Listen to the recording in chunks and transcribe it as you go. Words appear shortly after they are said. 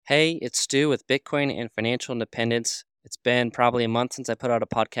Hey, it's Stu with Bitcoin and Financial Independence. It's been probably a month since I put out a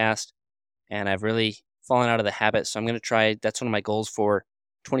podcast, and I've really fallen out of the habit. So I'm going to try, that's one of my goals for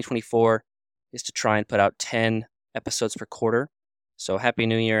 2024 is to try and put out 10 episodes per quarter. So happy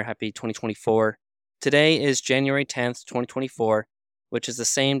New Year, happy 2024. Today is January 10th, 2024, which is the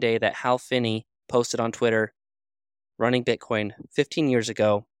same day that Hal Finney posted on Twitter running Bitcoin 15 years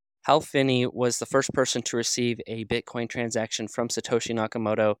ago. Hal Finney was the first person to receive a Bitcoin transaction from Satoshi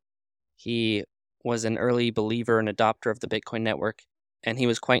Nakamoto. He was an early believer and adopter of the Bitcoin network, and he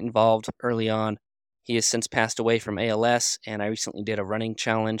was quite involved early on. He has since passed away from ALS, and I recently did a running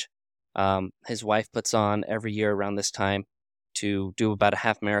challenge. His wife puts on every year around this time to do about a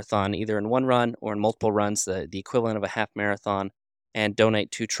half marathon, either in one run or in multiple runs, the equivalent of a half marathon, and donate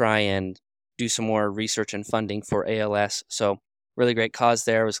to try and do some more research and funding for ALS. So, really great cause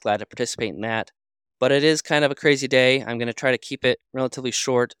there. I was glad to participate in that. But it is kind of a crazy day. I'm going to try to keep it relatively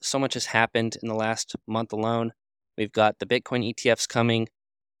short. So much has happened in the last month alone. We've got the Bitcoin ETFs coming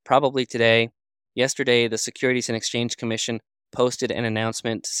probably today. Yesterday, the Securities and Exchange Commission posted an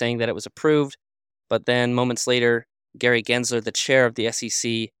announcement saying that it was approved. But then moments later, Gary Gensler, the chair of the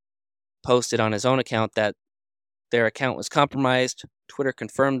SEC, posted on his own account that their account was compromised. Twitter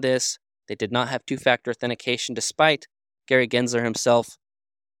confirmed this. They did not have two-factor authentication, despite Gary Gensler himself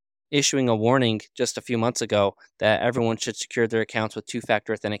issuing a warning just a few months ago that everyone should secure their accounts with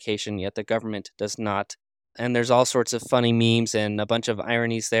two-factor authentication, yet the government does not. And there's all sorts of funny memes and a bunch of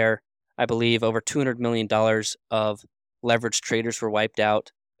ironies there. I believe over $200 million of leveraged traders were wiped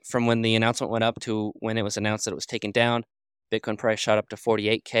out from when the announcement went up to when it was announced that it was taken down. Bitcoin price shot up to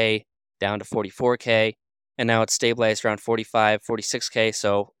 48K, down to 44K, and now it's stabilized around 45, 46K.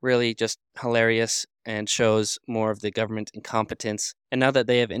 So really just hilarious and shows more of the government incompetence. And now that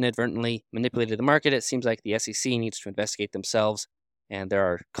they have inadvertently manipulated the market, it seems like the SEC needs to investigate themselves. And there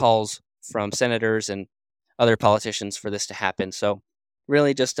are calls from senators and other politicians for this to happen. So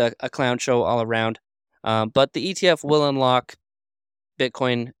really just a clown show all around. But the ETF will unlock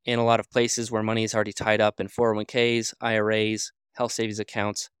Bitcoin in a lot of places where money is already tied up in 401ks, IRAs, health savings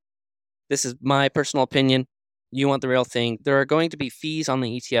accounts. This is my personal opinion. You want the real thing. There are going to be fees on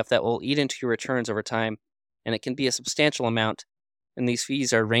the ETF that will eat into your returns over time, and it can be a substantial amount. And these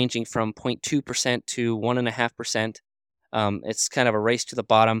fees are ranging from 0.2% to 1.5%. It's kind of a race to the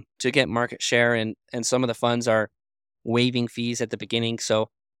bottom to get market share, and some of the funds are waiving fees at the beginning. So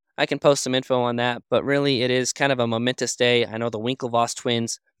I can post some info on that, but really it is kind of a momentous day. I know the Winklevoss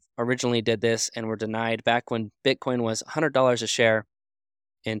twins originally did this and were denied back when Bitcoin was $100 a share.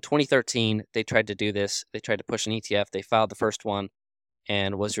 In 2013, they tried to do this. They tried to push an ETF. They filed the first one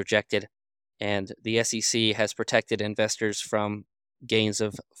and was rejected. And the SEC has protected investors from gains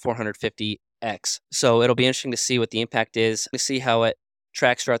of 450x. So it'll be interesting to see what the impact is, to see how it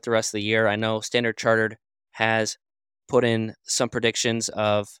tracks throughout the rest of the year. I know Standard Chartered has put in some predictions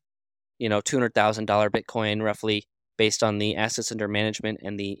of, $200,000 Bitcoin roughly based on the assets under management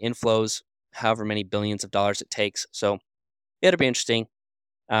and the inflows, however many billions of dollars it takes. So it'll be interesting.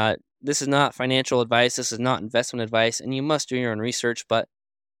 This is not financial advice. This is not investment advice, and you must do your own research. But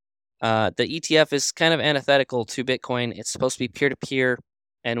the ETF is kind of antithetical to Bitcoin. It's supposed to be peer-to-peer,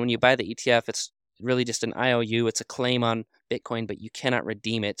 and when you buy the ETF, it's really just an IOU. It's a claim on Bitcoin, but you cannot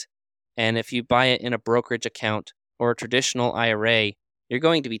redeem it. And if you buy it in a brokerage account or a traditional IRA, you're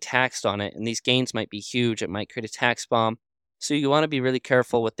going to be taxed on it, and these gains might be huge. It might create a tax bomb. So you want to be really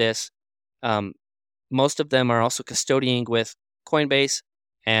careful with this. Most of them are also custodying with Coinbase,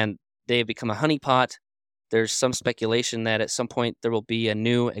 and they've become a honeypot. There's some speculation that at some point there will be a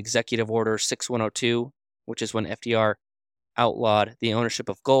new Executive Order 6102, which is when FDR outlawed the ownership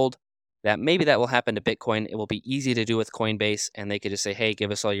of gold, that maybe that will happen to Bitcoin. It will be easy to do with Coinbase, and they could just say, hey, give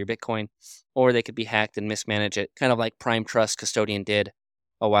us all your Bitcoin, or they could be hacked and mismanage it, kind of like Prime Trust Custodian did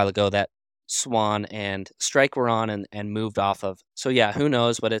a while ago that Swan and Strike were on and moved off of. So yeah, who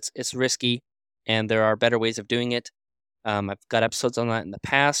knows, but it's risky, and there are better ways of doing it. I've got episodes on that in the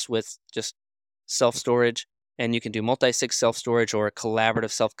past with just self-storage, and you can do multi-sig self-storage or collaborative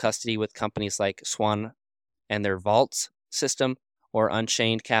self-custody with companies like Swan and their vaults system, or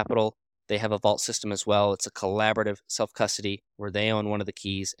Unchained Capital. They have a vault system as well. It's a collaborative self-custody where they own one of the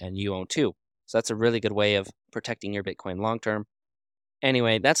keys and you own two. So that's a really good way of protecting your Bitcoin long-term.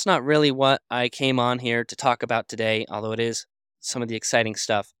 Anyway, that's not really what I came on here to talk about today, although it is some of the exciting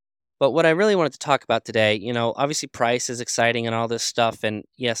stuff. But what I really wanted to talk about today, obviously price is exciting and all this stuff. And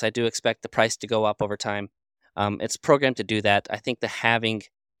yes, I do expect the price to go up over time. It's programmed to do that. I think the halving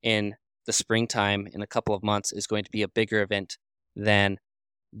in the springtime in a couple of months is going to be a bigger event than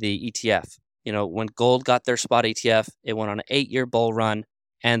the ETF. When gold got their spot ETF, it went on an 8-year bull run,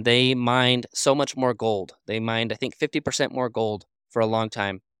 and they mined so much more gold. They mined, I think, 50% more gold for a long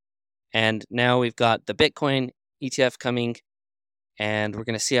time. And now we've got the Bitcoin ETF coming, and we're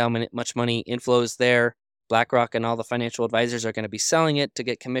going to see how much money inflows there. BlackRock and all the financial advisors are going to be selling it to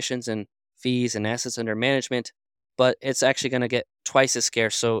get commissions and fees and assets under management, but it's actually going to get twice as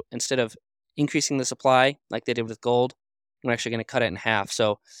scarce. So instead of increasing the supply like they did with gold, we're actually going to cut it in half.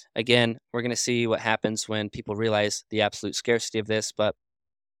 So again, we're going to see what happens when people realize the absolute scarcity of this. But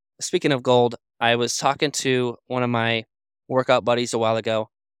speaking of gold, I was talking to one of my workout buddies a while ago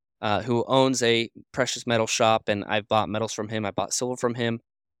who owns a precious metal shop, and I've bought metals from him. I bought silver from him,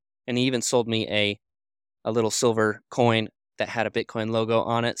 and he even sold me a little silver coin that had a Bitcoin logo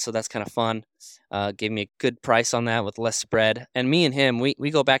on it. So that's kind of fun. Gave me a good price on that with less spread. And me and him,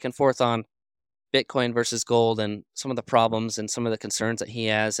 we go back and forth on Bitcoin versus gold and some of the problems and some of the concerns that he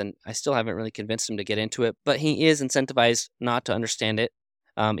has. And I still haven't really convinced him to get into it, but he is incentivized not to understand it,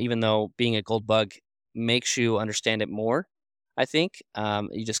 even though being a gold bug makes you understand it more. I think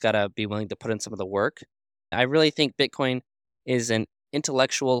you just got to be willing to put in some of the work. I really think Bitcoin is an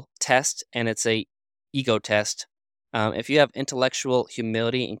intellectual test, and it's a ego test. If you have intellectual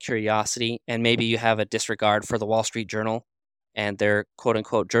humility and curiosity, and maybe you have a disregard for the Wall Street Journal and their quote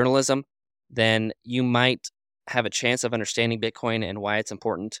unquote journalism, then you might have a chance of understanding Bitcoin and why it's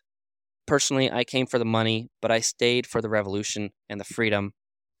important. Personally, I came for the money, but I stayed for the revolution and the freedom.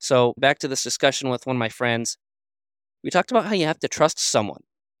 So back to this discussion with one of my friends, we talked about how you have to trust someone.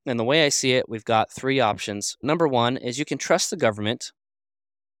 And the way I see it, we've got three options. Number one is you can trust the government.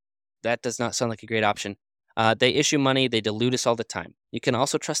 That does not sound like a great option. They issue money, they dilute us all the time. You can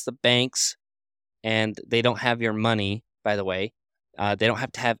also trust the banks, and they don't have your money, by the way. They don't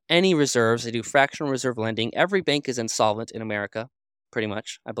have to have any reserves. They do fractional reserve lending. Every bank is insolvent in America, pretty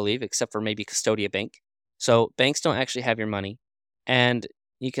much, I believe, except for maybe Custodia Bank. So banks don't actually have your money, and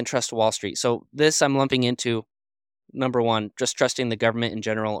you can trust Wall Street. So this I'm lumping into number one, just trusting the government in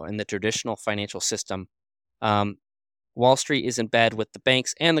general and the traditional financial system. Wall Street is in bed with the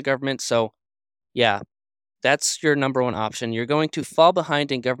banks and the government. So yeah, that's your number one option. You're going to fall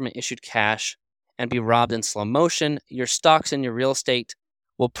behind in government issued cash and be robbed in slow motion. Your stocks and your real estate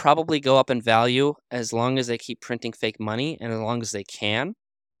will probably go up in value as long as they keep printing fake money and as long as they can.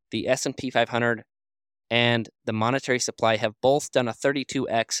 The S&P 500 and the monetary supply have both done a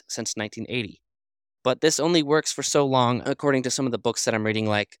 32x since 1980. But this only works for so long, according to some of the books that I'm reading,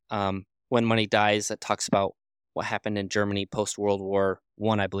 like When Money Dies, that talks about what happened in Germany post-World War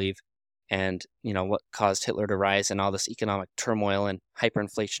I, I believe, and what caused Hitler to rise and all this economic turmoil and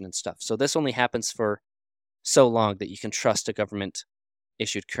hyperinflation and stuff. So this only happens for so long that you can trust a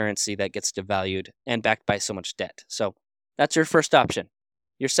government-issued currency that gets devalued and backed by so much debt. So that's your first option.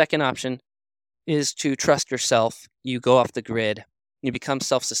 Your second option is to trust yourself. You go off the grid. You become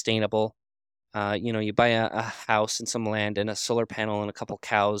self-sustainable. You buy a house and some land and a solar panel and a couple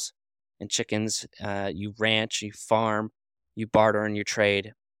cows and chickens. You ranch, you farm, you barter and you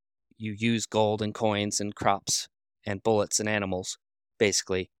trade. You use gold and coins and crops and bullets and animals,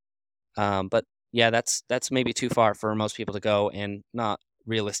 basically. But yeah, that's maybe too far for most people to go and not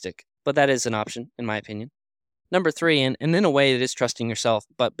realistic. But that is an option, in my opinion. Number three, and in a way it is trusting yourself,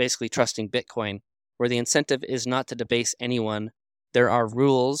 but basically trusting Bitcoin, where the incentive is not to debase anyone. There are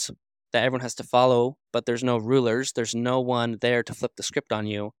rules that everyone has to follow, but there's no rulers. There's no one there to flip the script on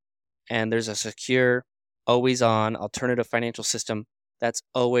you. And there's a secure, always on alternative financial system that's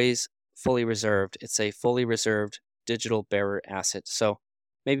always fully reserved. It's a fully reserved digital bearer asset. So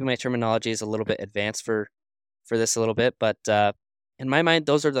maybe my terminology is a little bit advanced for this a little bit, but in my mind,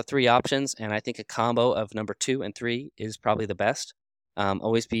 those are the three options. And I think a combo of number 2 and 3 is probably the best.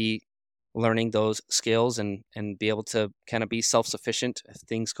 Always be learning those skills and be able to kind of be self-sufficient if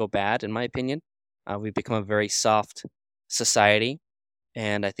things go bad, in my opinion. We've become a very soft society,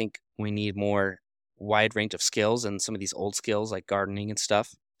 and I think we need more wide range of skills and some of these old skills like gardening and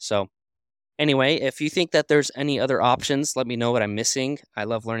stuff. So anyway, if you think that there's any other options, let me know what I'm missing. I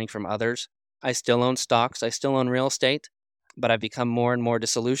love learning from others. I still own stocks. I still own real estate, but I've become more and more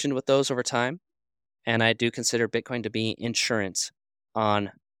disillusioned with those over time. And I do consider Bitcoin to be insurance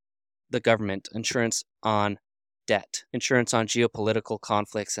on the government, insurance on debt, insurance on geopolitical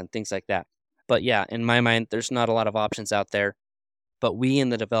conflicts and things like that. But yeah, in my mind, there's not a lot of options out there. But we in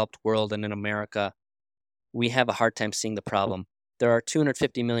the developed world and in America, we have a hard time seeing the problem. There are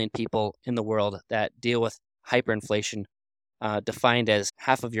 250 million people in the world that deal with hyperinflation, defined as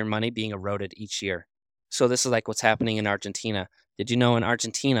half of your money being eroded each year. So this is like what's happening in Argentina. Did you know in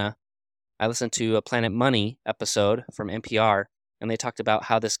Argentina, I listened to a Planet Money episode from NPR, and they talked about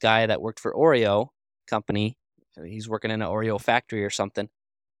how this guy that worked for Oreo company, he's working in an Oreo factory or something,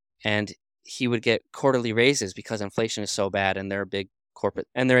 and he would get quarterly raises because inflation is so bad and they're a big corporate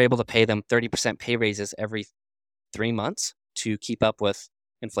and they're able to pay them 30% pay raises every 3 months to keep up with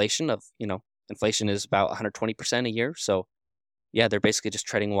inflation inflation is about 120% a year. So yeah, they're basically just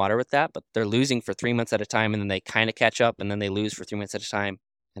treading water with that, but they're losing for 3 months at a time and then they kind of catch up and then they lose for 3 months at a time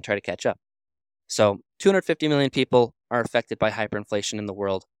and try to catch up. So 250 million people are affected by hyperinflation in the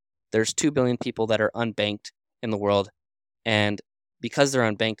world. There's 2 billion people that are unbanked in the world. And because they're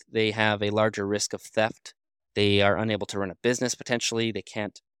unbanked, they have a larger risk of theft. They are unable to run a business potentially. They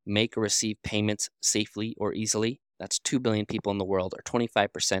can't make or receive payments safely or easily. That's 2 billion people in the world, or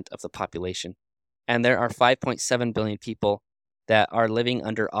 25% of the population. And there are 5.7 billion people that are living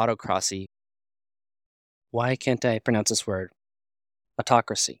under autocracy. Why can't I pronounce this word?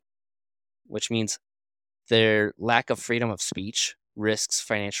 Autocracy, which means their lack of freedom of speech risks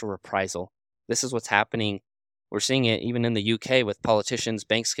financial reprisal. This is what's happening. We're seeing it even in the UK with politicians,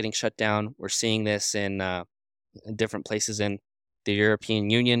 banks getting shut down. We're seeing this in different places in the European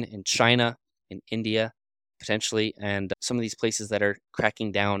Union, in China, in India, potentially, and some of these places that are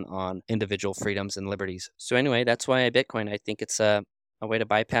cracking down on individual freedoms and liberties. So anyway, that's why Bitcoin, I think it's a way to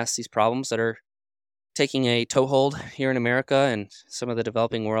bypass these problems that are taking a toehold here in America and some of the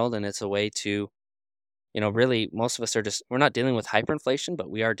developing world. And it's a way to, really, most of us we're not dealing with hyperinflation,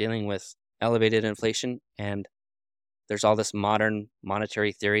 but we are dealing with elevated inflation. And there's all this modern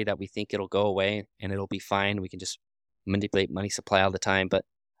monetary theory that we think it'll go away and it'll be fine. We can just manipulate money supply all the time. But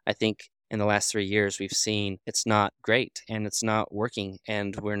I think in the last 3 years, we've seen it's not great and it's not working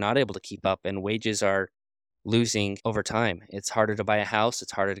and we're not able to keep up and wages are losing over time. It's harder to buy a house.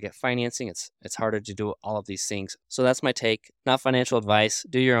 It's harder to get financing. It's harder to do all of these things. So that's my take. Not financial advice.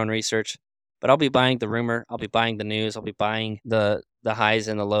 Do your own research. But I'll be buying the rumor. I'll be buying the news. I'll be buying the highs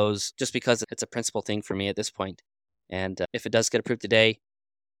and the lows just because it's a principal thing for me at this point. And if it does get approved today,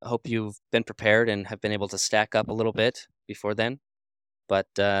 I hope you've been prepared and have been able to stack up a little bit before then. But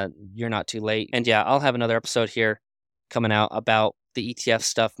you're not too late. And yeah, I'll have another episode here coming out about the ETF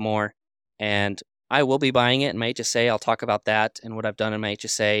stuff more. And I will be buying it in my HSA. I'll talk about that and what I've done in my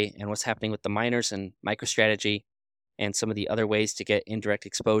HSA and what's happening with the miners and MicroStrategy and some of the other ways to get indirect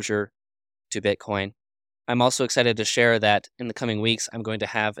exposure to Bitcoin. I'm also excited to share that in the coming weeks, I'm going to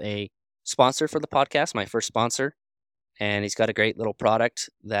have a sponsor for the podcast, my first sponsor. And he's got a great little product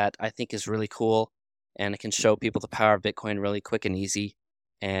that I think is really cool. And it can show people the power of Bitcoin really quick and easy.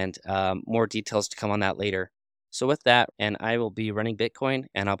 And more details to come on that later. So with that, and I will be running Bitcoin,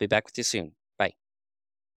 and I'll be back with you soon.